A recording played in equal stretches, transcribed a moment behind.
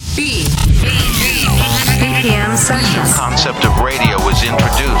BPM session. The concept of radio was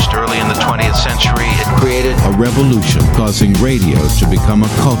introduced early in the 20th century. It created a revolution, causing radio to become a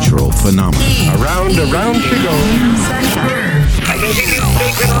cultural phenomenon. Around she goes.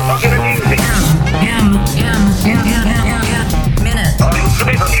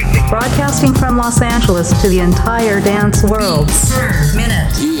 Broadcasting from Los Angeles to the entire dance world. Minute.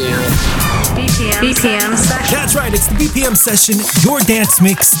 BPM session. That's right, it's the BPM session, your dance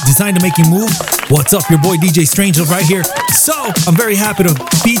mix designed to make you move. What's up, your boy DJ Strangel right here. So, I'm very happy to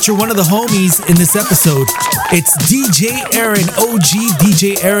feature one of the homies in this episode. It's DJ Aaron, OG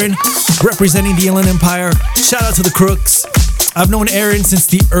DJ Aaron, representing the Inland Empire. Shout out to the Crooks. I've known Aaron since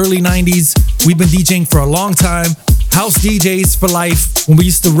the early 90s. We've been DJing for a long time. House DJs for life. When we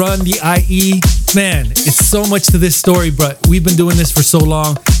used to run the IE, man, it's so much to this story, but we've been doing this for so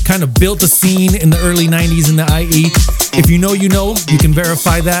long. Kind of built a scene in the early 90s in the IE. If you know, you know, you can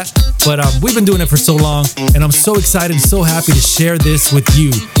verify that. But we've been doing it for so long, and I'm so excited, so happy to share this with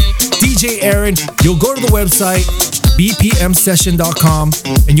you. DJ Aaron, you'll go to the website, bpmsession.com,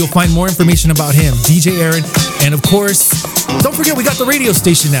 and you'll find more information about him, DJ Aaron. And of course, don't forget, we got the radio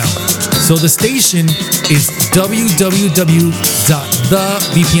station now. So the station is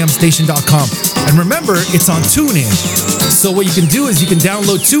www.thebpmstation.com. And remember, it's on TuneIn. So what you can do is you can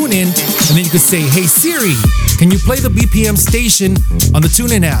download TuneIn, and then you can say, hey Siri, can you play the BPM station on the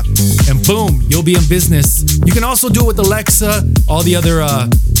TuneIn app? And boom, you'll be in business. You can also do it with Alexa, all the other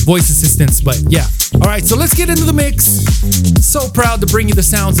voice assistants, but yeah. All right, so let's get into the mix. So proud to bring you the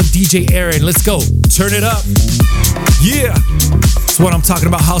sounds of DJ Aaron. Let's go. Turn it up. Yeah. That's what I'm talking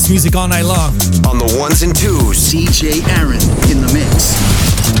about, house music all night long. On the ones and twos, DJ Aaron in the mix.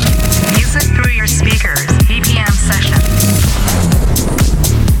 Music through your speakers. BPM session.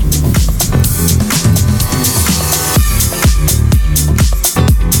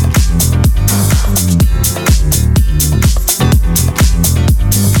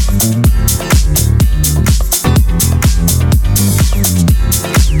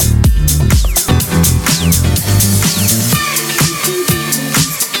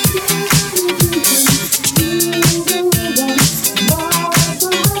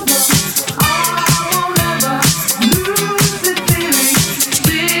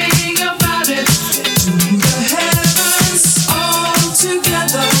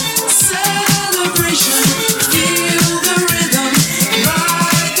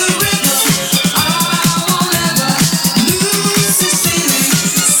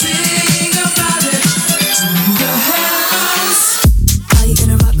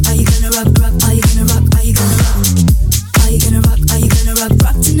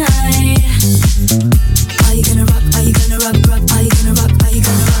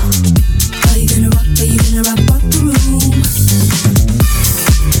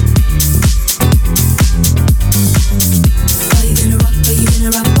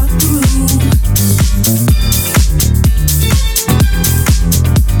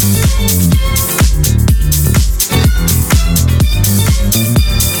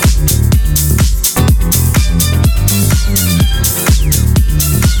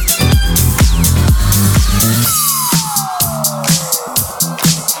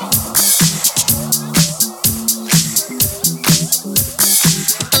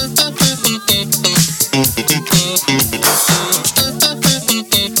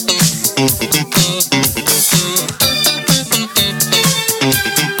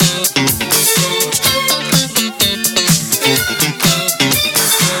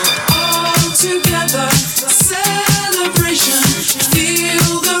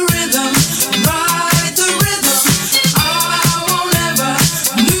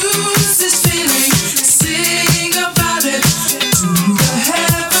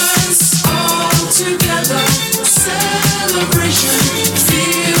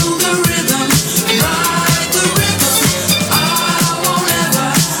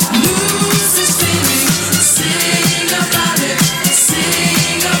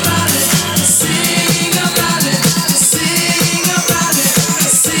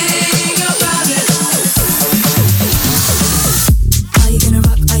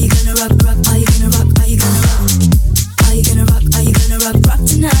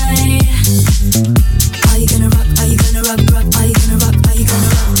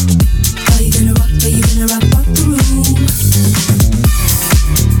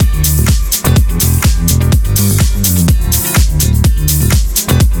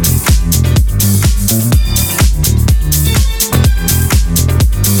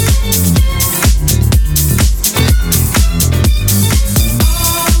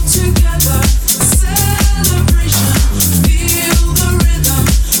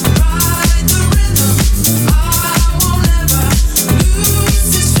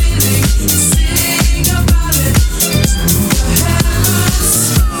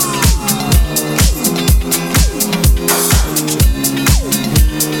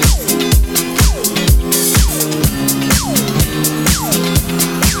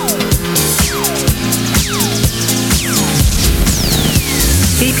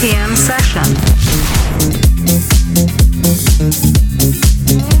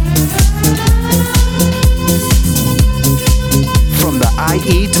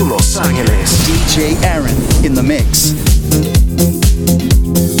 Hawaii to Los Angeles. DJ Aaron in the mix.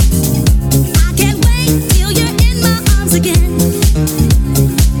 I can't wait till you're in my arms again.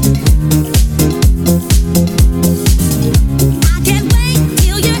 I can't wait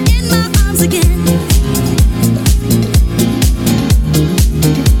till you're in my arms again. I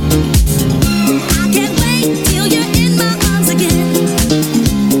can't wait till you're in my arms again.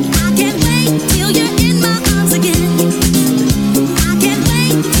 I can't wait till you're in my arms again. I can't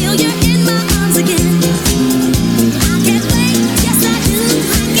wait till you're in my arms again. I can't wait, yes I do,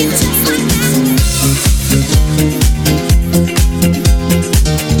 like it just like that.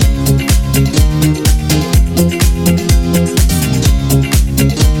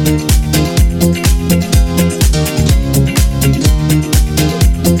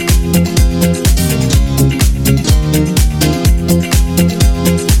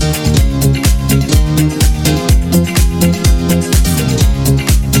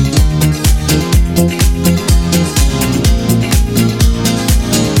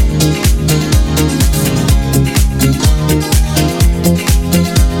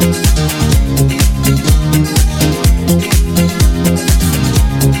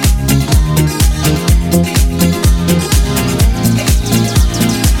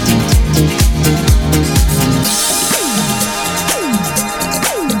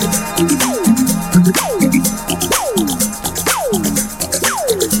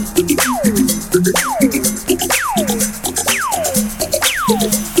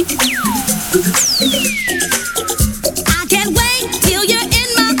 I can't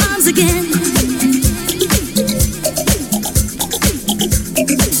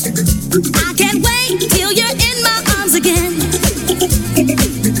wait till you're in my arms again. I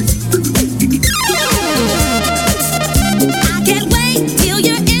can't wait till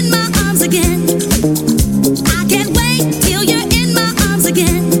you're in my arms again. I can't wait till you're in my arms again. I can't wait till you're in my arms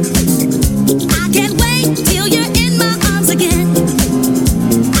again. I can't wait till you're in my arms again.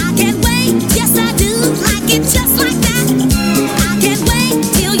 I can't wait, yes I do, like it just like that. I can't wait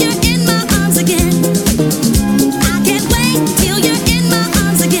till you're in my arms again. I can't wait till you're in my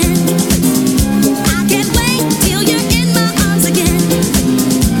arms again. I can't wait till you're in my arms again.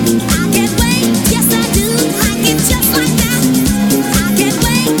 I can't wait, yes I do, like it just like that. I can't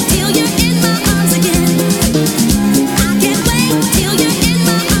wait till you're in my arms again. I can't wait till you're in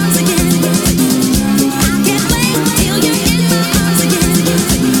my arms again. I can't wait till you're in my arms again.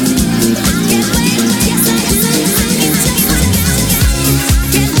 I can't wait, yes I do, like it just like that.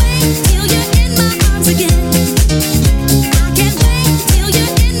 I can't wait till you're in my arms again. I can't wait till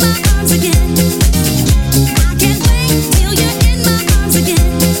you're in my arms again. I can't wait till you're in my arms again.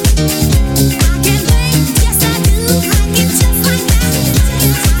 I can't wait, yes I do, like it just like that.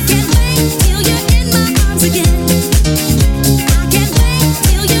 I can't wait till you're in my arms again. I can't wait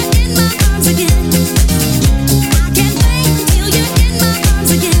till you're in my arms again. I can't wait till you're in my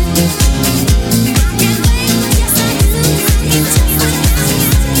arms again. I can't wait, yes I do, like it just like that.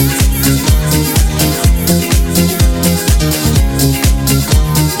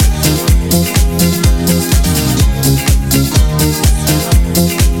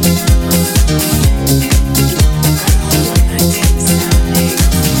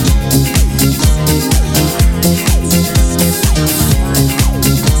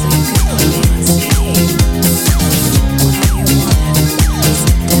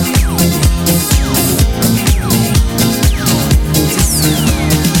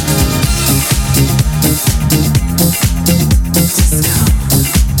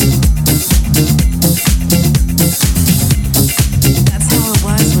 That's how it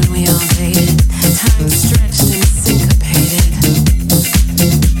was when we all dated. Time stretched and syncopated.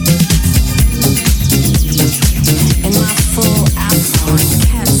 In my full afro and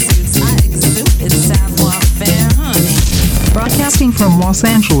cat suits, I exuded savoir-faire, honey. Broadcasting from Los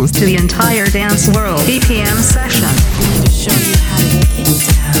Angeles to the entire dance world. BPM session. To show you how to get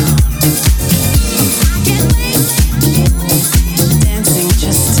down. Dancing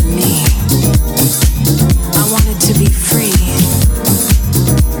just to me. I wanted to be free.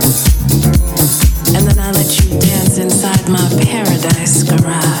 And then I let you dance inside my paradise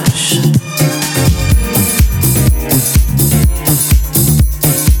garage.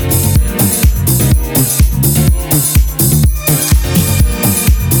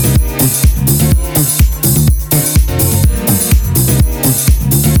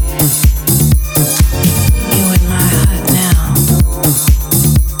 You in my hut now.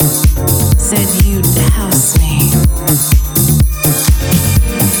 Said you'd house me.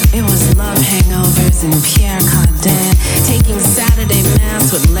 It was love hangovers and Pierre Cardin. Taking Saturday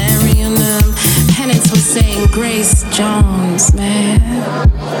mass with Larry and them. Penance was saying Grace Jones, man.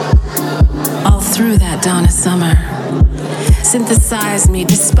 All through that dawn of summer. Synthesize me,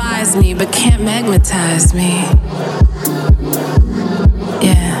 despise me, but can't magnetize me.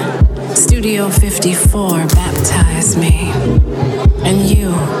 Yeah, Studio 54 baptized me. And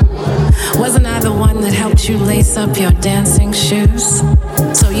you, wasn't I the one that helped you lace up your dancing shoes?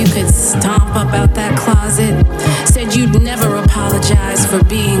 So you could stomp up out that closet? Said you'd never apologize for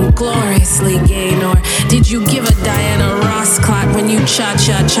being gloriously gay, nor did you give a Diana Ross clock when you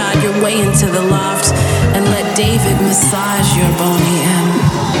cha-cha-cha'd your way into the loft and let David massage your bony end.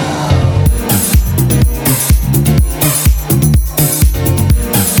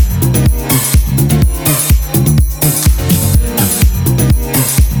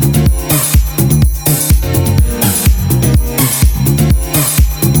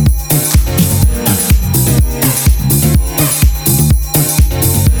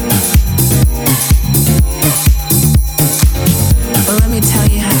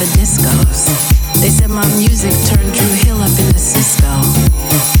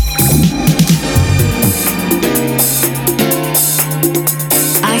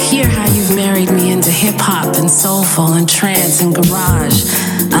 And trance and garage.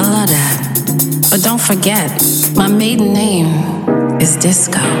 I love that. But don't forget, my maiden name is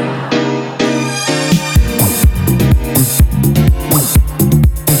Disco.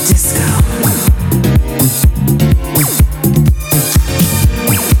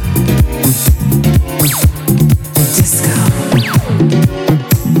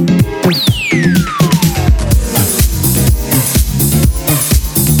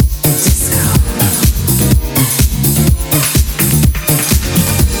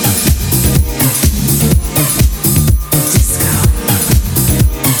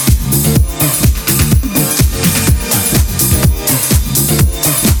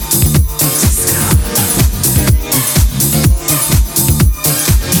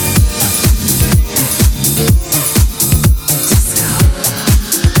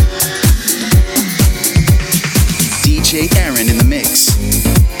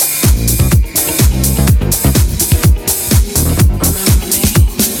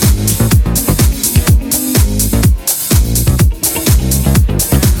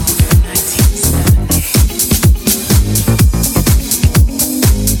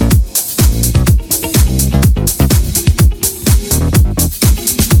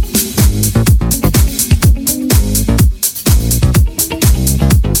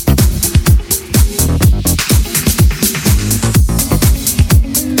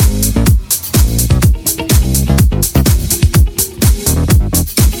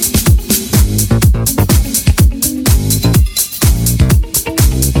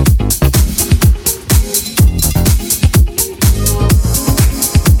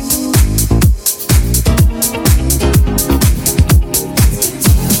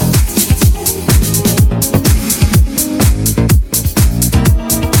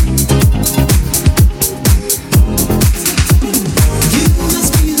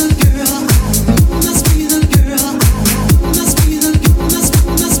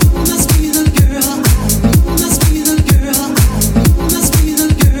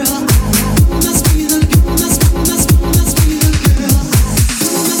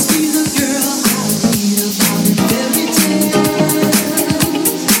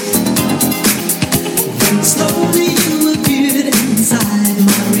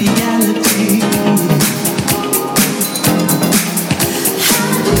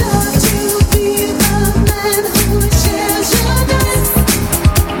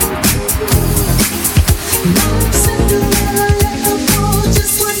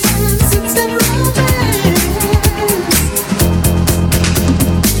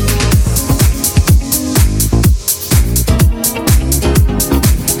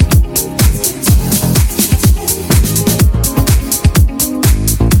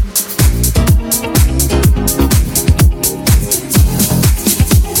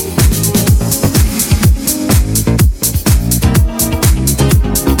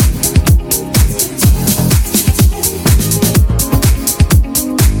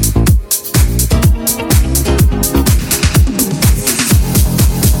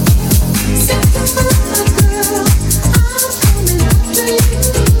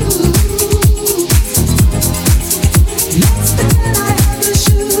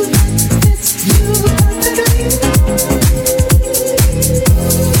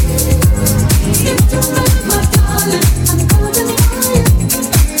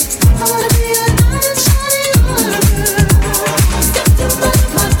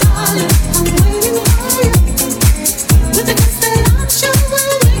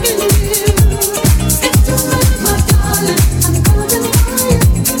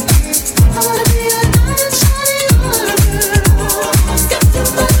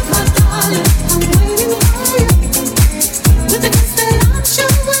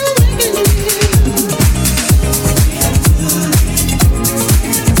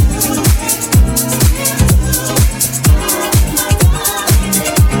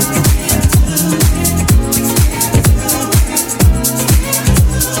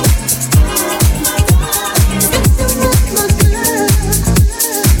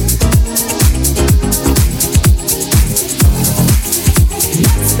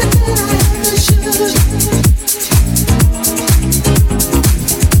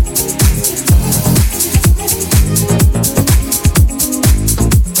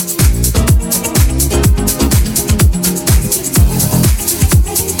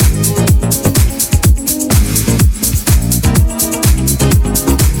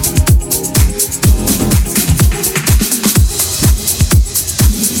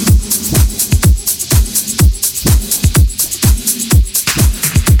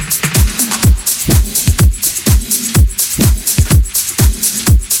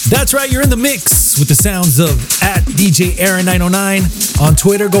 That's right, you're in the mix with the sounds of at DJ Aaron909 on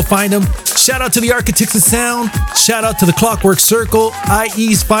Twitter. Go find him. Shout out to the Architects of Sound. Shout out to the Clockwork Circle,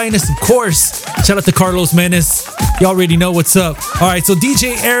 IE's finest, of course. Shout out to Carlos Menace. You already know what's up. All right, so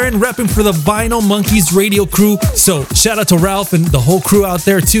DJ Aaron repping for the Vinyl Monkeys radio crew. So shout out to Ralph and the whole crew out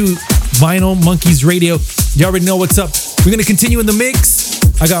there too. Vinyl Monkeys Radio. You already know what's up. We're going to continue in the mix.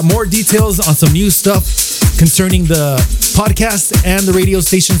 I got more details on some new stuff concerning the podcast and the radio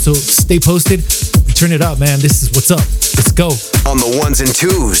station, so stay posted. Turn it up, man. This is what's up. Let's go. On the ones and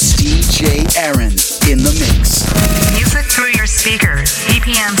twos, DJ Aaron in the mix. Music through your speakers.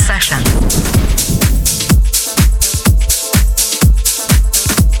 BPM session.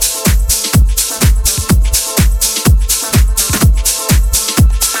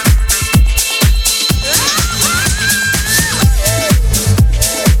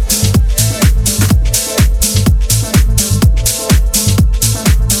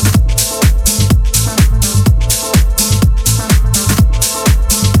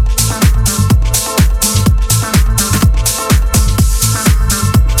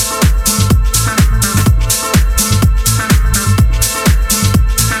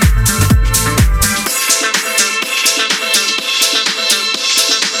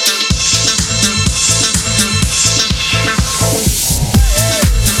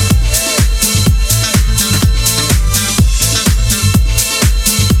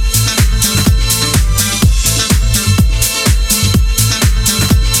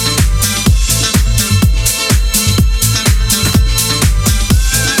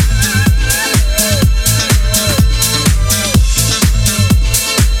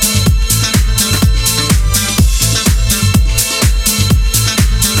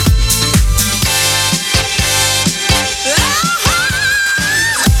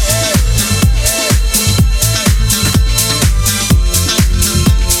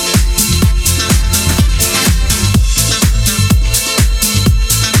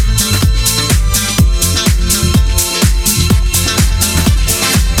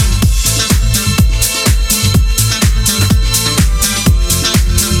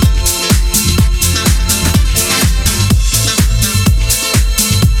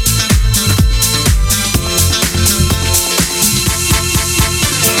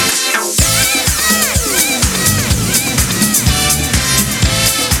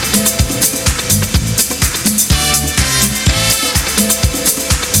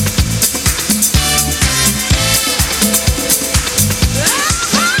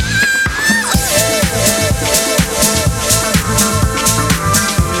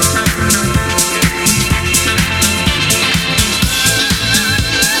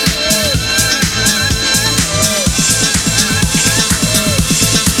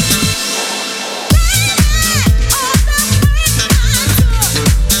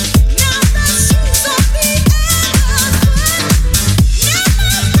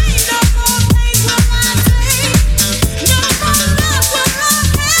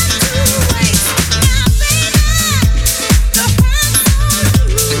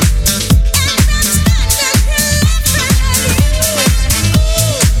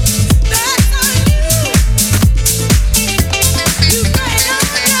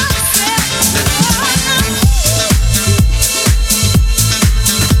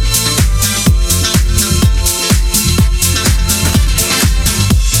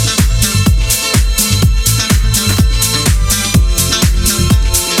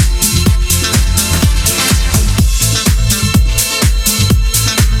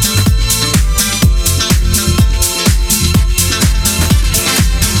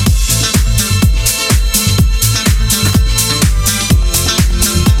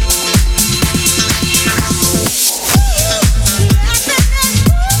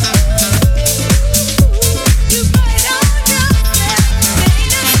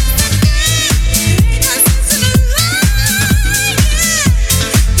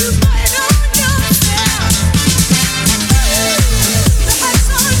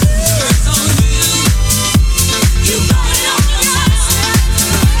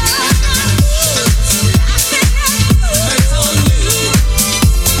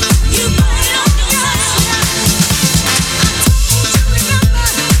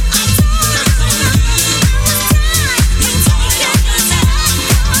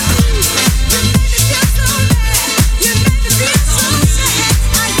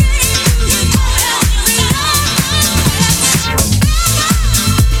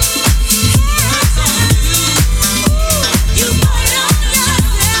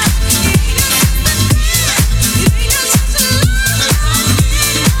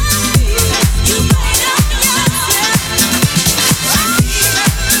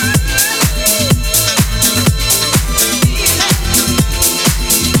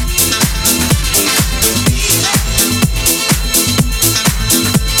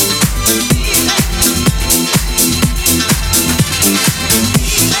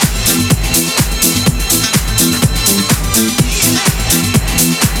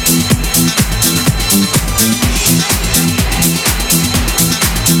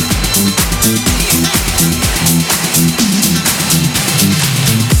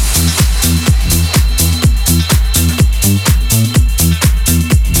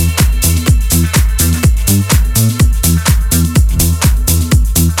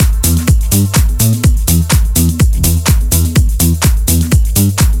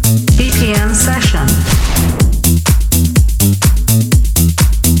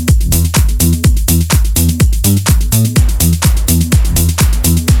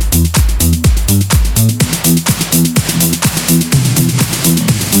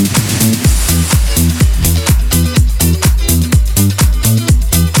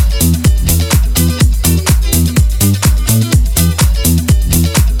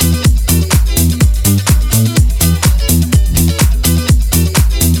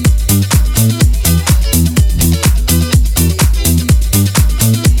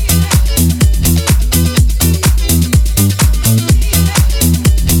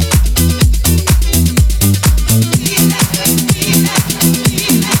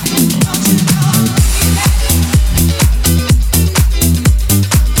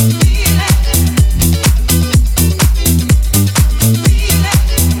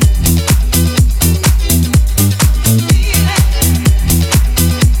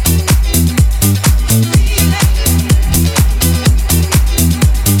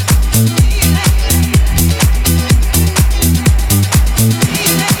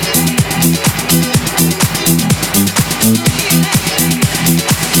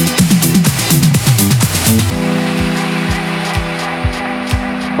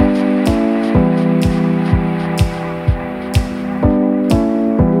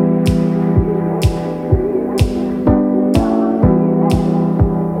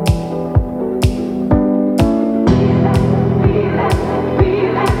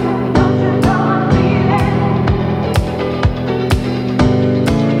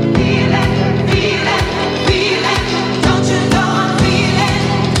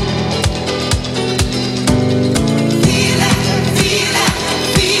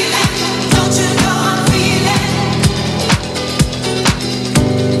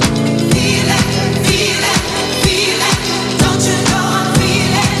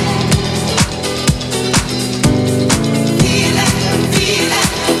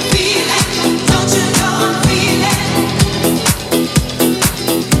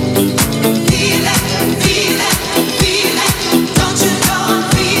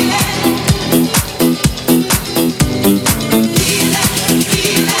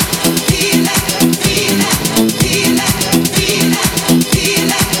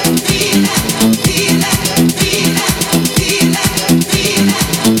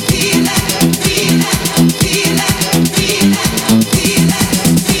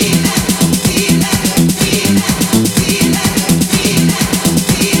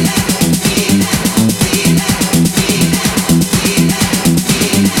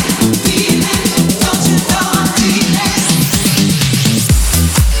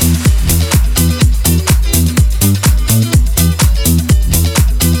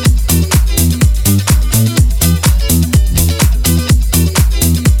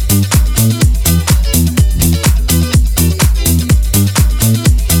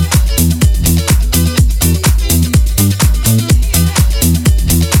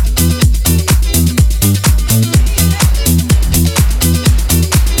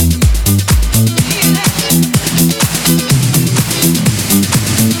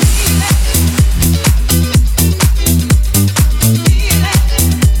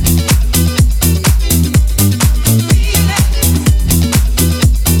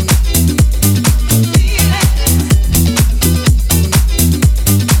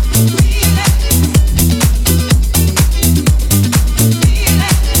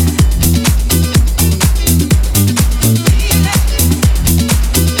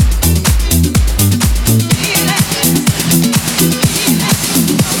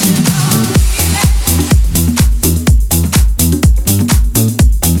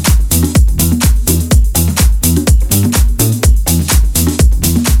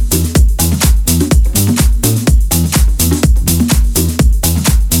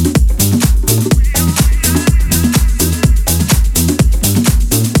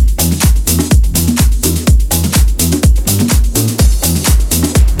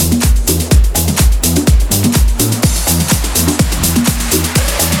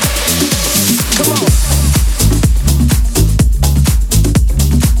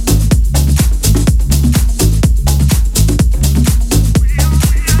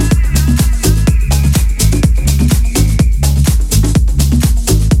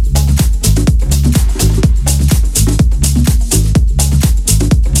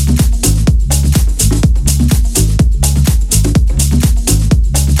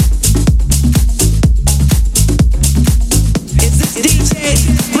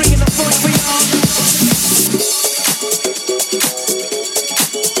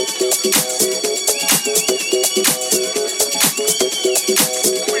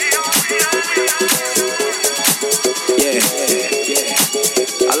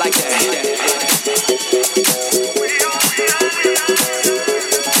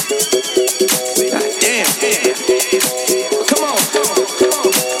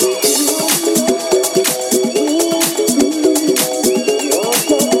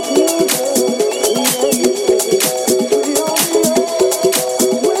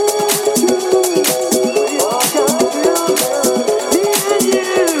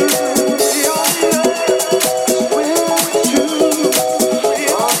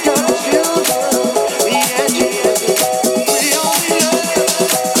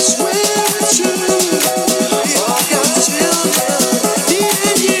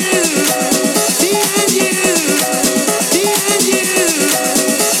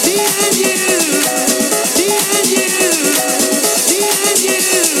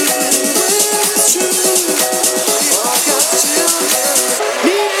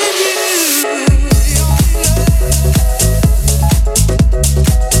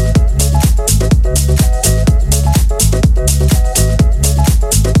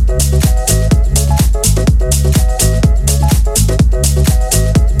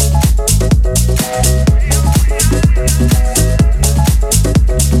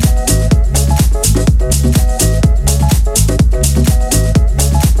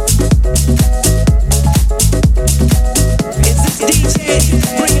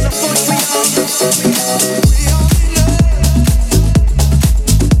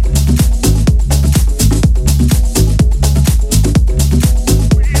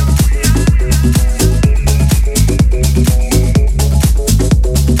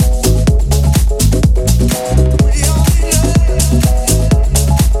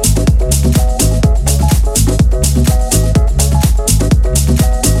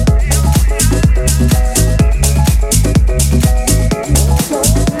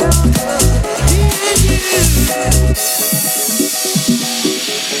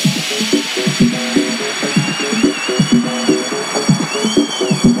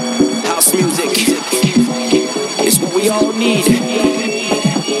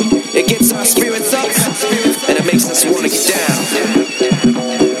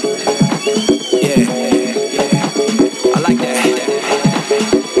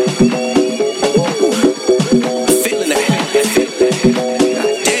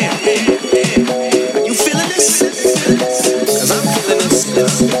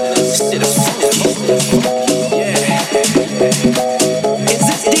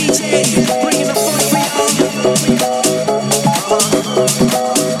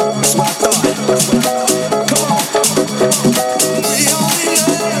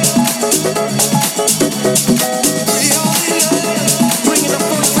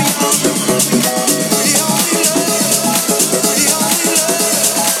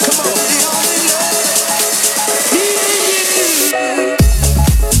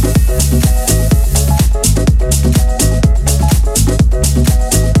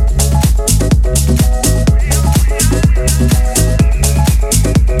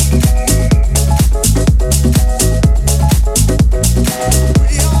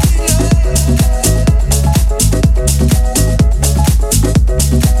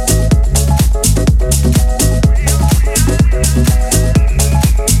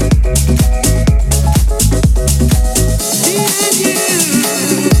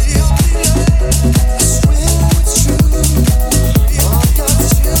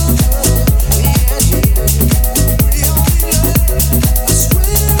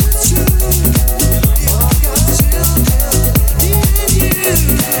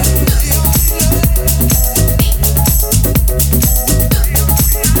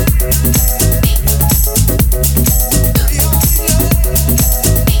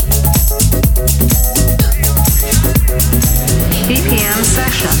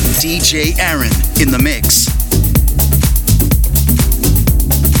 DJ Aaron in the mix.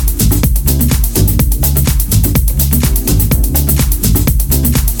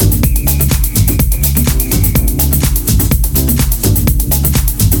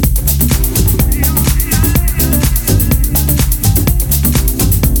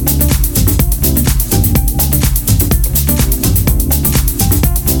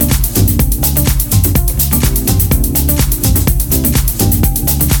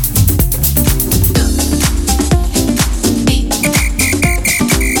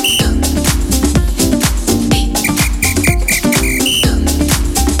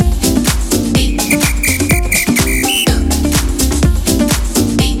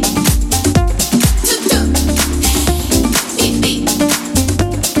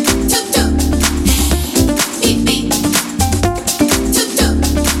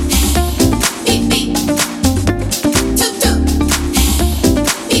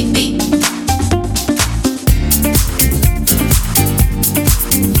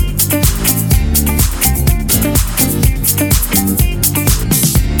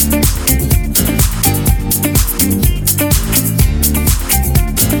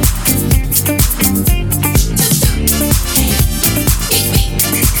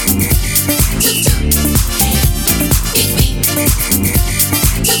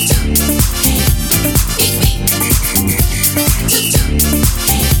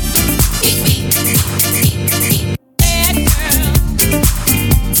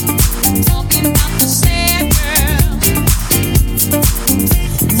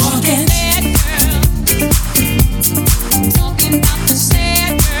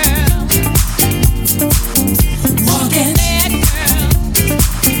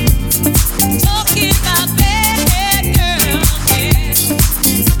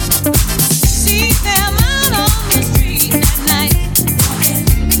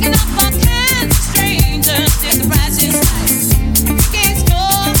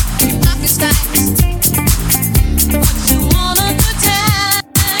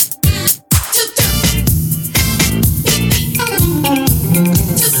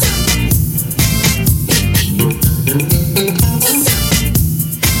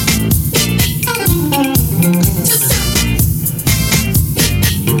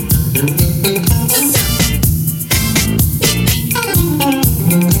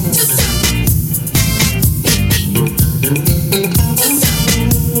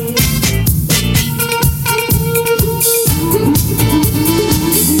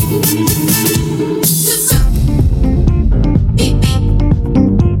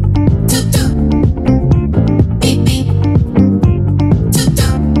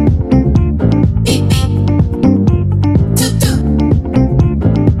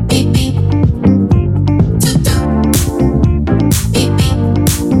 Beep beep.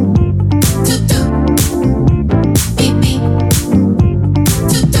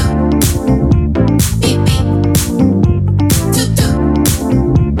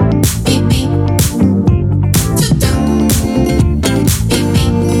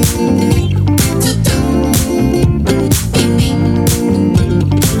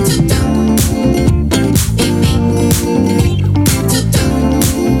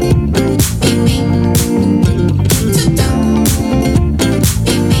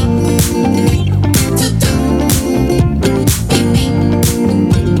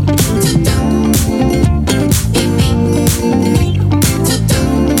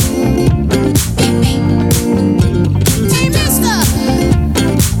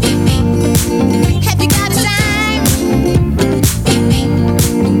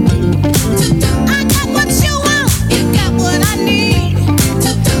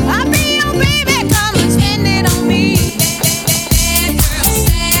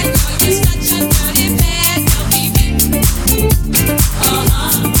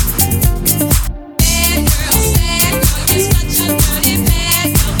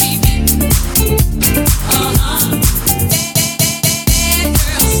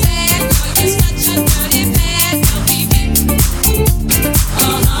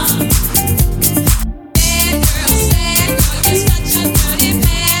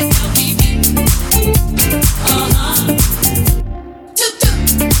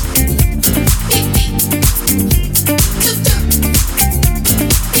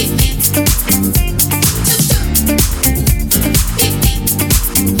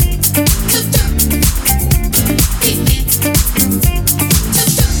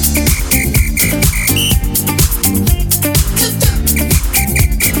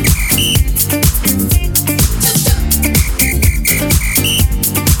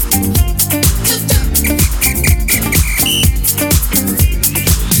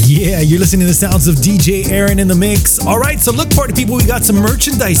 you're listening to the sounds of DJ Aaron in the mix. All right, so look, party people, we got some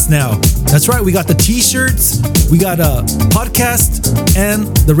merchandise now. That's right, we got the t-shirts, we got a podcast, and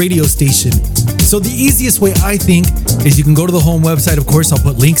the radio station. So the easiest way, I think, is you can go to the home website. Of course, I'll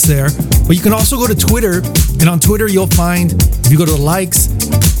put links there. But you can also go to Twitter, and on Twitter, you'll find, if you go to likes,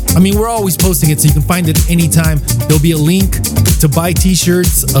 I mean, we're always posting it, so you can find it anytime. There'll be a link to buy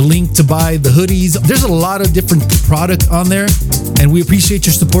t-shirts, a link to buy the hoodies. There's a lot of different product on there, and we appreciate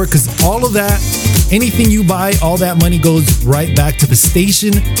your support because all of that, anything you buy, all that money goes right back to the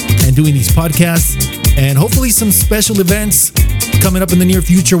station and doing these podcasts, and hopefully some special events coming up in the near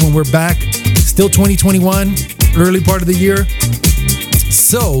future when we're back. Still 2021, early part of the year.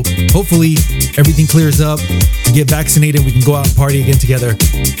 So hopefully everything clears up, get vaccinated, we can go out and party again together.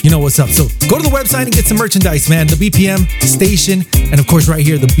 You know what's up. So go to the website and get some merchandise, man. The BPM station, and of course right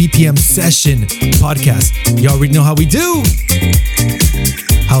here, the BPM session podcast. You already know how we do.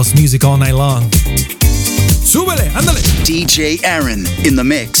 House music all night long. Súbele, ándale. DJ Aaron in the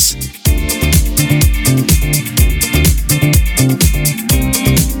mix.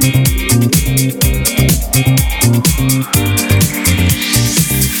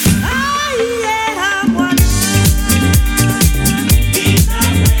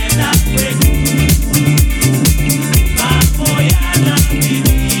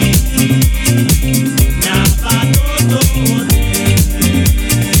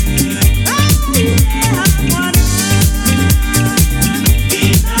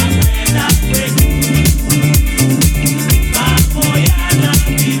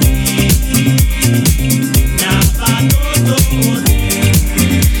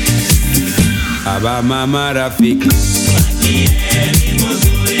 Mama Rafiki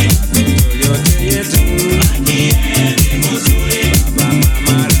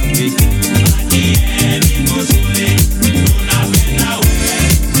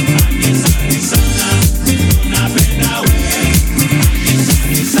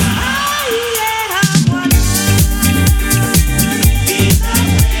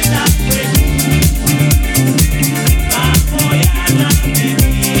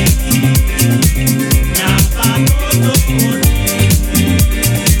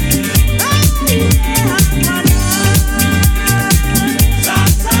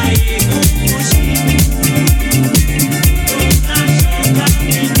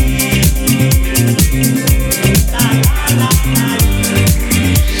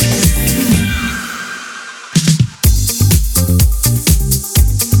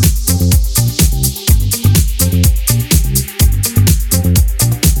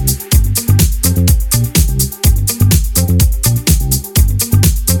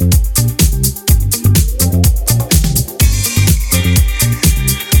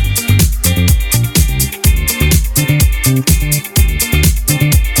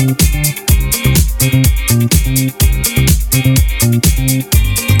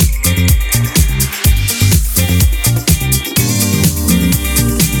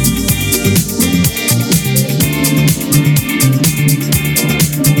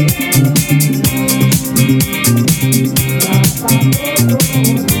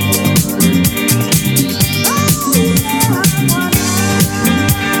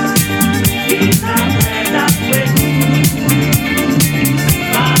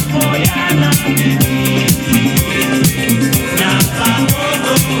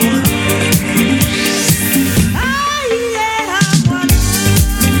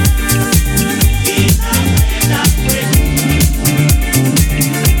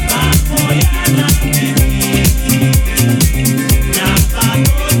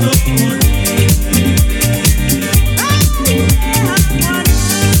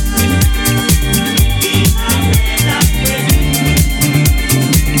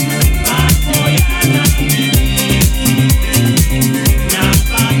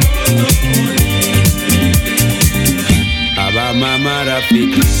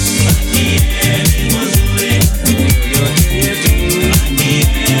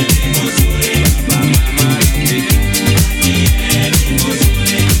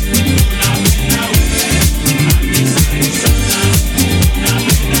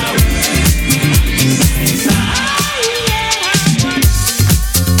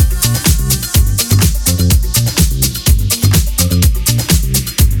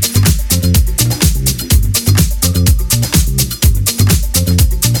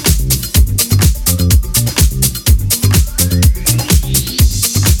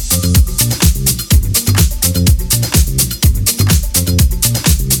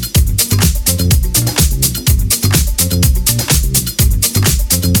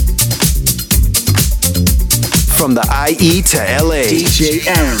from the IE to LA. DJ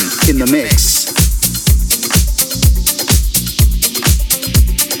Aaron in the mix.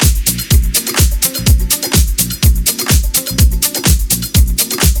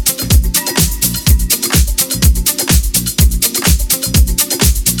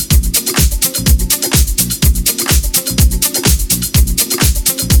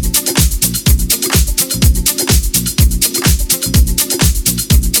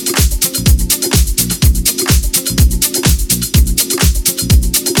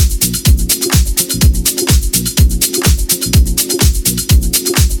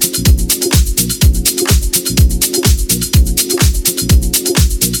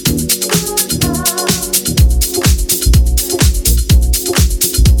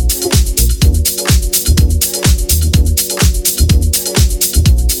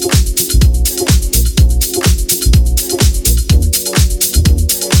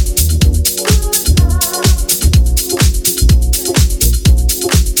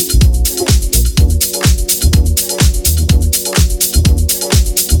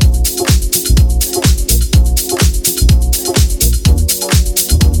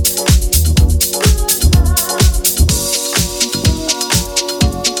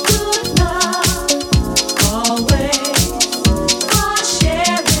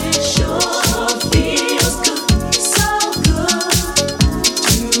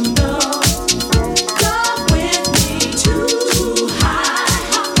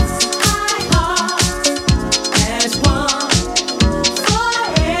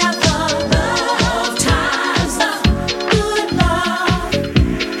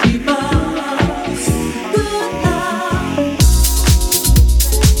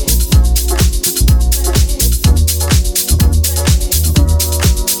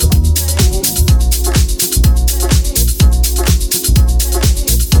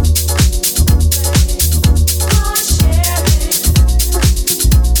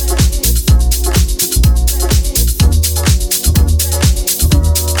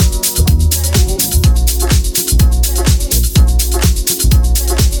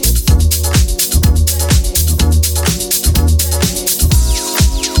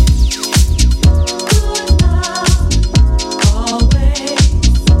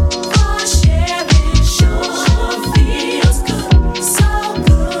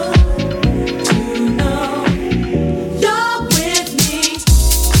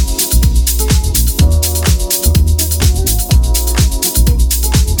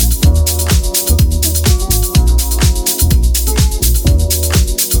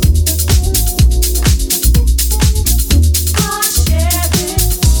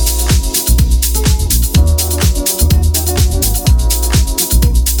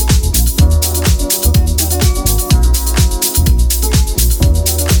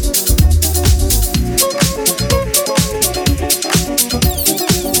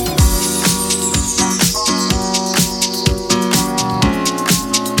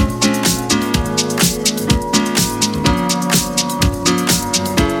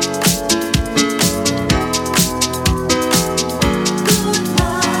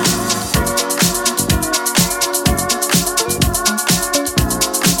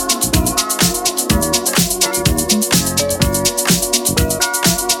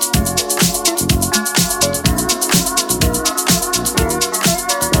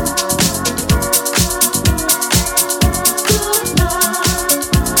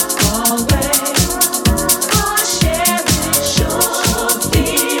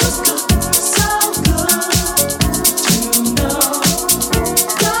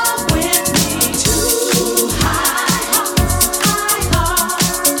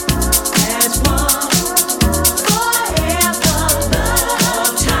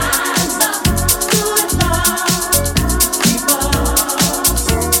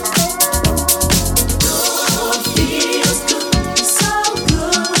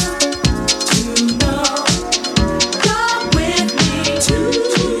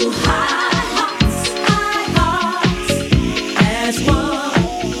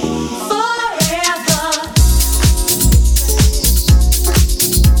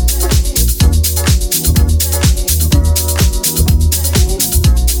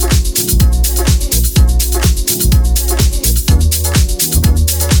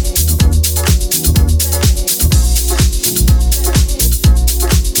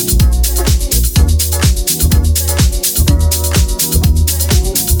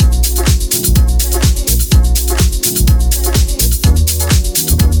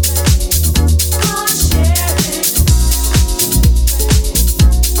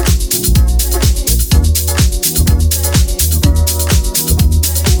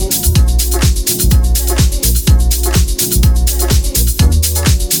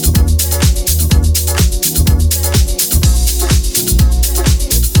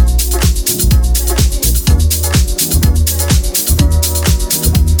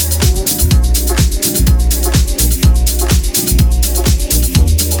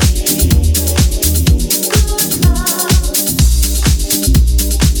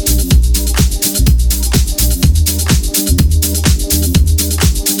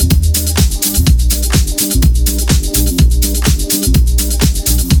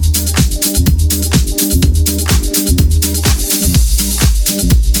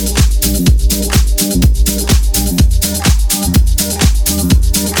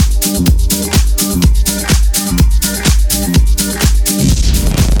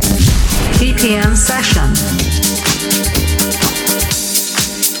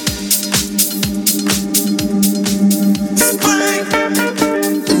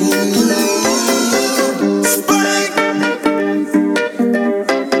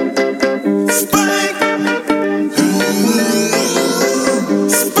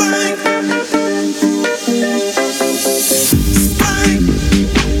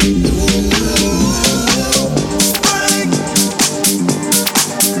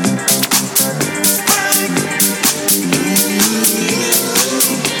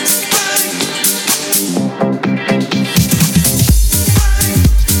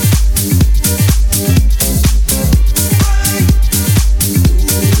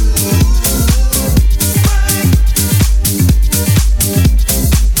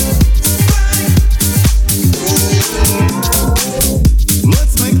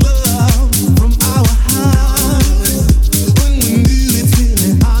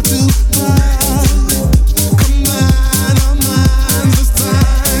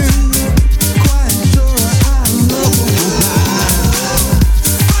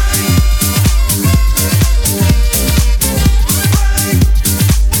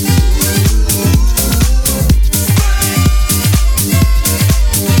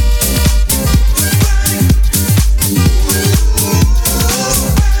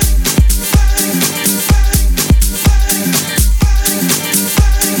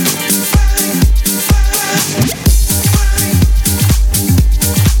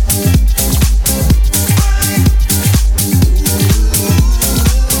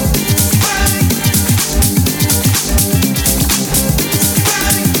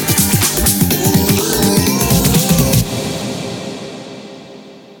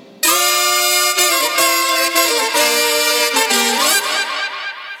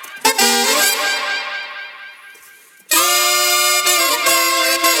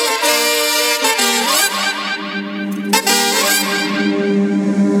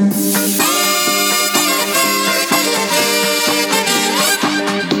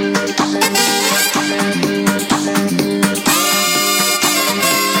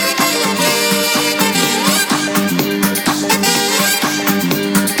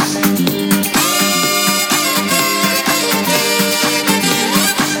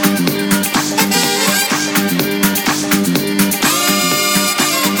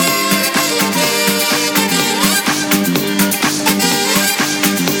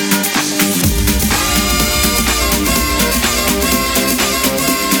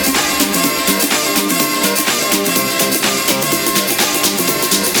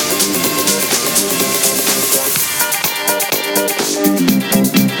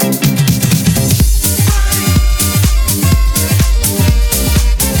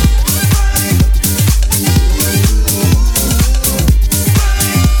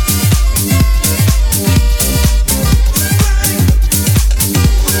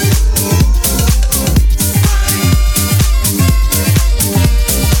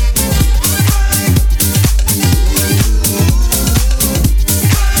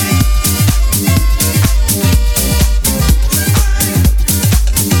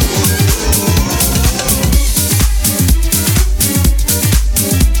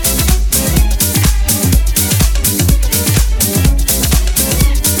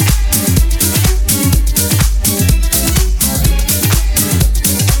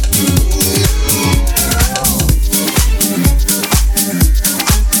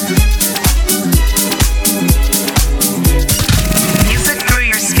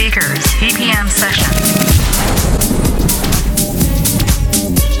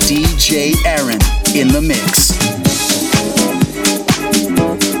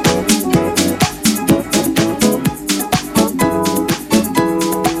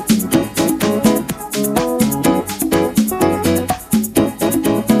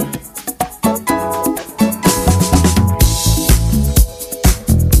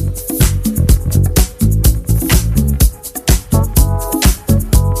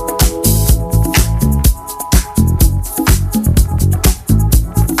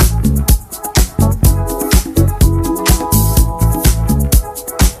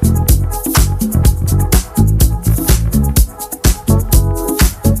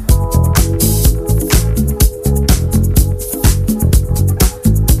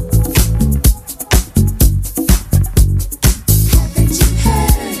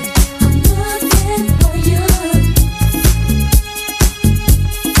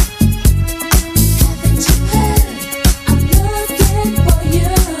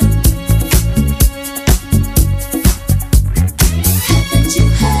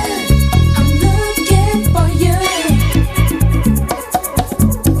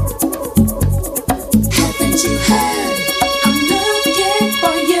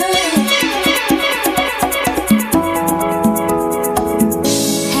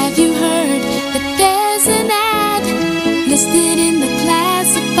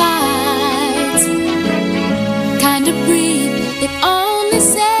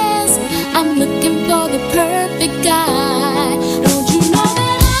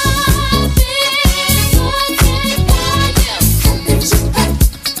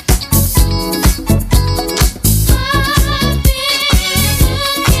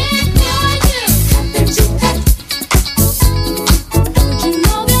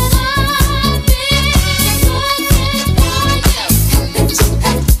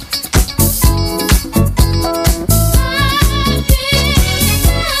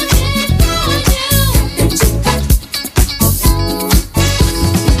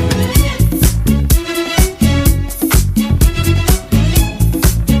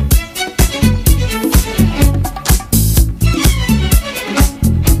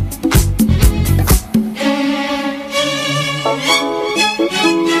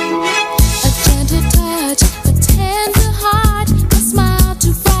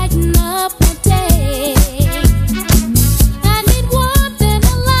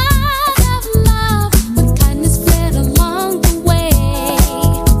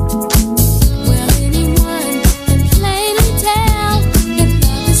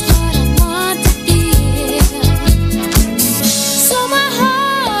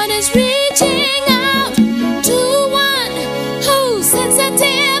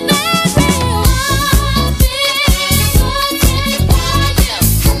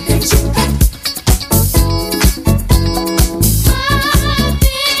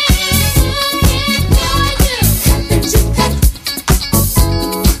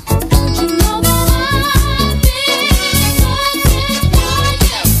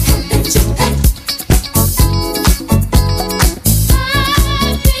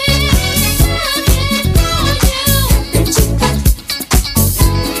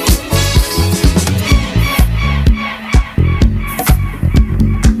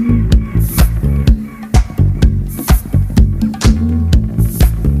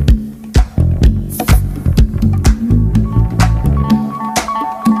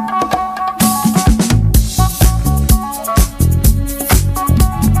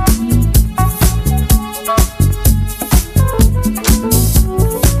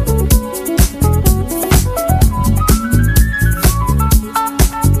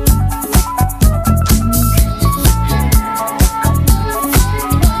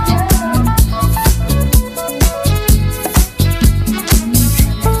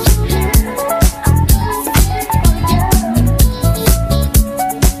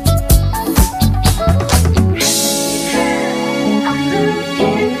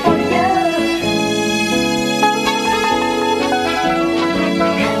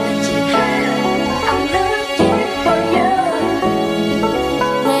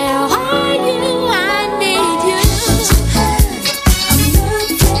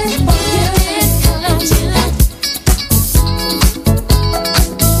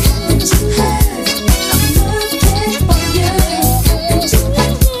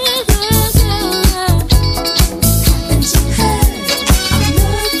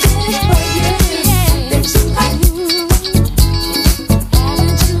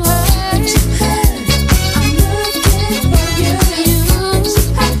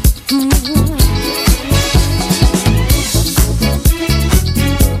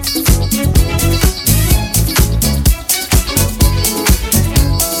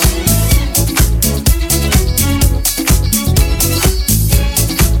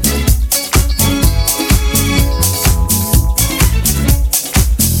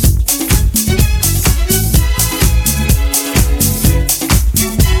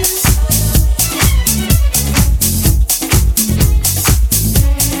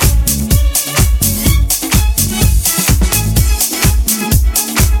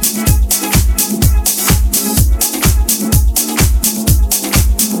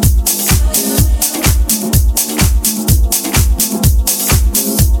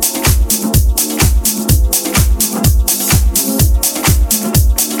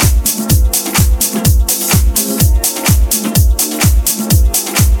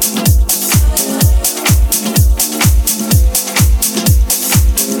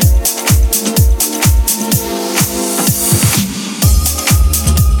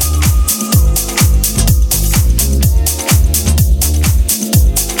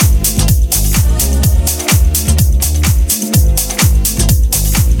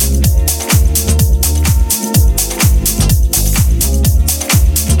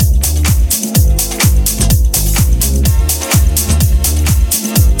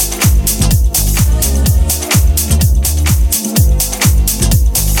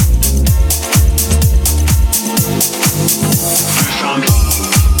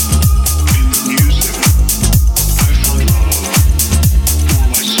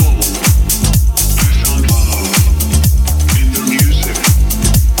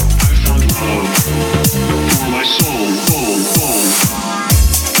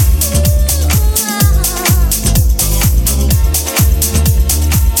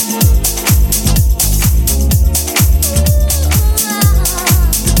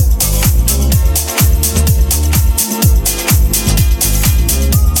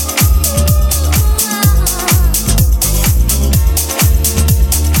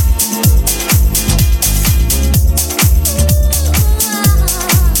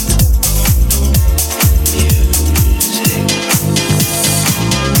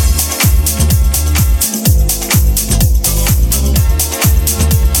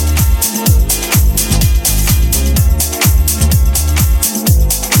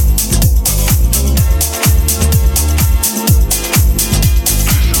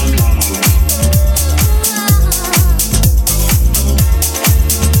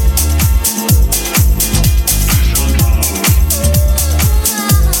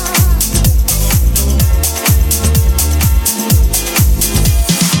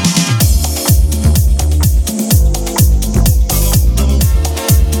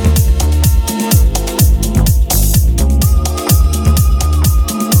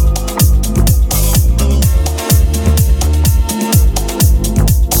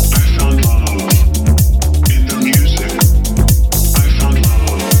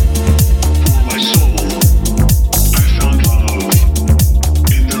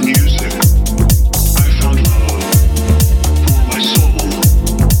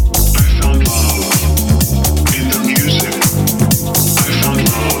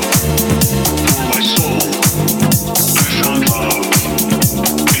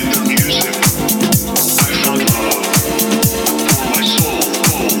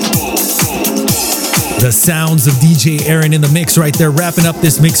 the sounds of DJ Aaron in the mix right there, wrapping up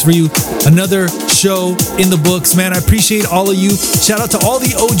this mix for you. Another show in the books, man. I appreciate all of you. Shout out to all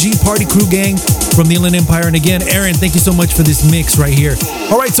the OG Party Crew gang from the Inland Empire. And again, Aaron, thank you so much for this mix right here.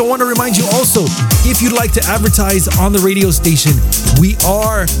 All right, so I want to remind you also, if you'd like to advertise on the radio station, we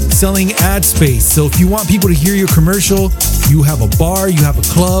are selling ad space. So if you want people to hear your commercial, you have a bar, you have a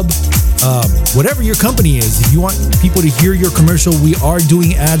club, whatever your company is, if you want people to hear your commercial, we are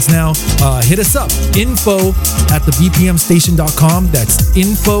doing ads now. Hit us up, info@thebpmstation.com. That's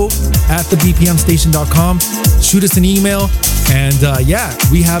info@thebpmstation.com. Shoot us an email. And yeah,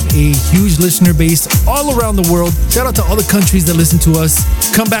 we have a huge listener base all around the world. Shout out to all the countries that listen to us.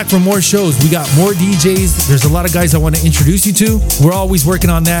 Come back for more shows. We got more DJs. There's a lot of guys I want to introduce you to. We're always working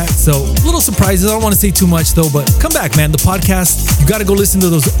on that. So little surprises. I don't want to say too much though, but come back, man. The podcast, you got to go listen to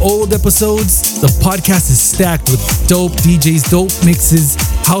those old episodes. The podcast is stacked with dope DJs, dope mixes,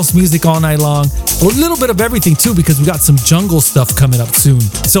 house music all night long. A little bit of everything too, because we got some jungle stuff coming up soon.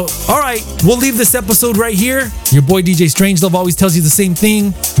 So, all right, we'll leave this episode right here. Your boy DJ Strangelove always tells you the same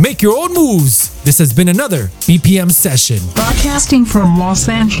thing. Make your own moves. This has been another BPM session. Broadcasting from Los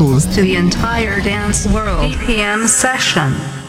Angeles to the entire dance world. BPM session.